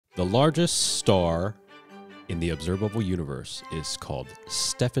The largest star in the observable universe is called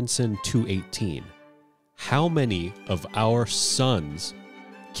Stephenson 218. How many of our suns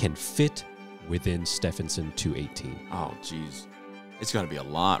can fit within Stephenson 218? Oh, geez. It's got to be a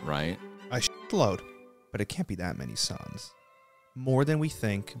lot, right? A shitload, but it can't be that many suns. More than we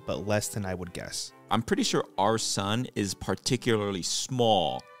think, but less than I would guess. I'm pretty sure our sun is particularly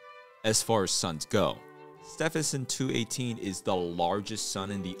small as far as suns go. Stephenson 218 is the largest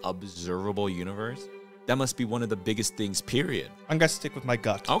sun in the observable universe. That must be one of the biggest things, period. I'm going to stick with my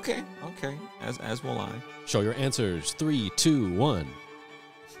gut. Okay. As will I. Show your answers. 3, 2, 1.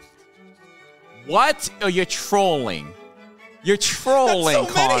 What? Oh, you're trolling. You're trolling, That's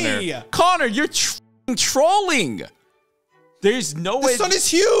so Connor. many! Connor, you're trolling. There's no way. The sun is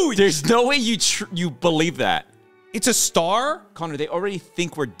huge! There's no way you believe that. It's a star? Connor, they already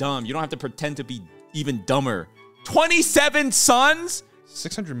think we're dumb. You don't have to pretend to be even dumber. 27 suns?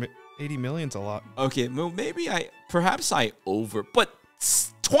 680 million's a lot. Okay, well, perhaps I but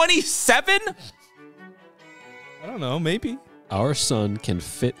 27? I don't know, maybe. Our sun can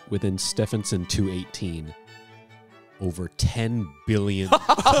fit within Stephenson 218 over 10 billion.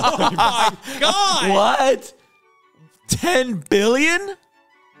 Oh my god! What? 10 billion?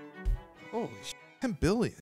 Holy shit, 10 billion.